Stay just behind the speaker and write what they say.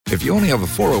If you only have a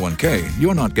 401k,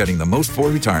 you're not getting the most for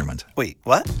retirement. Wait,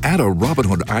 what? Add a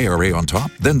Robinhood IRA on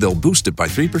top, then they'll boost it by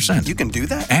 3%. You can do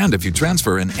that? And if you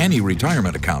transfer in any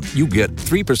retirement account, you get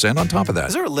 3% on top of that.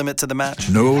 Is there a limit to the match?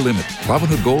 No limit.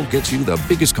 Robinhood Gold gets you the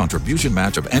biggest contribution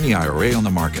match of any IRA on the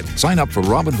market. Sign up for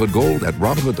Robinhood Gold at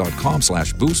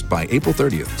Robinhood.com/boost by April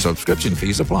 30th. Subscription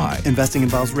fees apply. Investing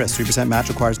involves risk. 3% match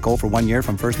requires gold for 1 year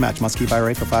from first match. Must keep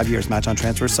IRA for 5 years. Match on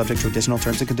transfers subject to additional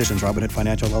terms and conditions. Robinhood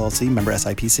Financial LLC. Member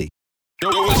SIPC.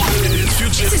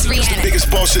 This is Rihanna. The biggest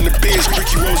boss in the biz,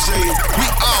 Ricky Rose. We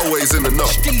always in the know.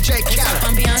 DJ Khaled.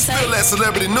 I'm Beyonce. All that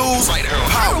celebrity news.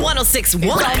 Power 106.1.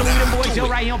 The Weedem Boys Show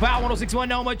right here on Power 106.1.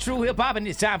 No more true hip hop. And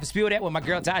it's time for Spill That with my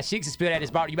girl Ty Sheeks. And Spill That is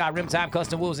brought to you by Rim Time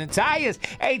Custom Wheels and Tires.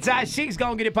 Hey, Ty Sheeks,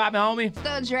 gonna get it poppin', homie.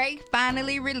 So Drake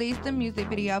finally released a music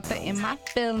video for In My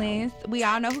Feelings. We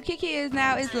all know who Kiki is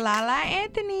now. It's Lala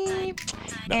Anthony.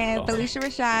 And Felicia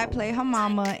Rashad played her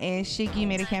mama, and Shiggy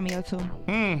made a cameo too.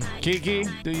 Kiki,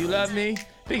 do you love me?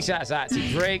 Big shouts out to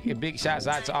Drake and big shouts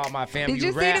out to all my family Did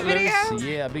you rattlers. see the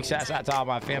video? Yeah, big shouts out to all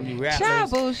my family rattlers.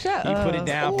 Shut You up. put it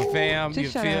down for fam, you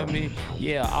just shut feel up. me?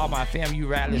 Yeah, all my family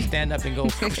rattlers stand up and go,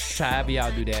 however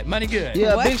y'all do that. Money good.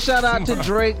 Yeah, What? big shout out to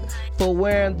Drake for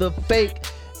wearing the fake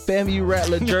FAMU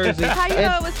Rattler jersey. How you And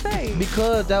know it was fake?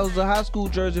 Because that was a high school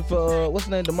jersey for what's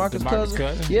his name, DeMarcus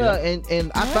Cousins. Yeah.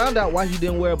 And I found out why he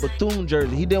didn't wear a Bethune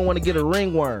jersey. He didn't want to get a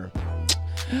ringworm.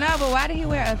 No, but why did he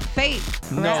wear a fake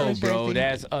No, Rattler bro, jersey?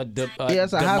 that's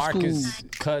it's a high DeMarcus school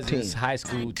Cousins team. high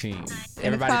school team.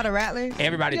 And it's called a Rattlers?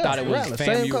 Everybody Yeah, thought it was Rattlers, same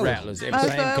FAMU colors. Rattlers. Oh, Same so it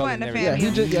color wasn't and a everything. Yeah,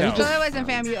 he just No. So it wasn't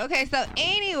FAMU. Okay, so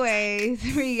anyways,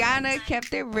 Rihanna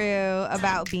kept it real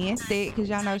about being thick because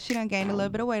y'all know she done gained a little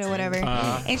bit of weight or whatever.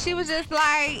 And she was just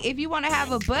like, if you want to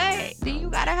have a butt, then you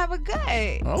got to have a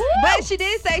gut. But she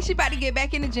did say she about to get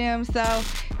back in the gym, so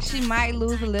she might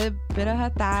lose a little bit of her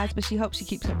thighs, but she hopes she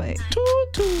keeps her butt.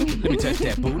 Let me touch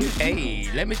that booty. Hey,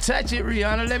 let me touch it,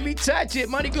 Rihanna. Let me touch it.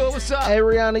 Money good, what's up? Hey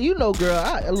Rihanna, you know,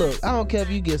 girl. Look, I don't care if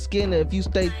you get skinny, if you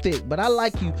stay thick, but I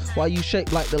like you while you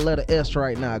shape like the letter S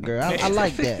right now, girl. I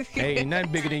like that. Hey, ain't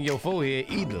nothing bigger than your forehead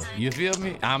either. You feel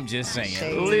me? I'm just saying.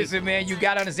 Shade. Listen, man, you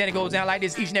gotta understand it goes down like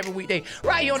this each and every weekday.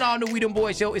 Right here on All New Weedem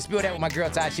Boys Show. It's Spill That with my girl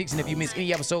Ty Sheeks. And if you miss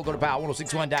any episode, go to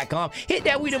power1061.com. Hit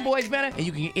that Weedem Boys banner, and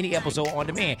you can get any episode on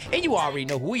demand. And you already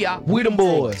know who we are. We them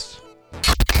boys.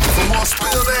 For more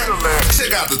Spill That,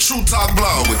 check out the True Talk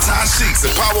blog with Ty Sheeks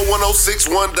at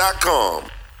power1061.com.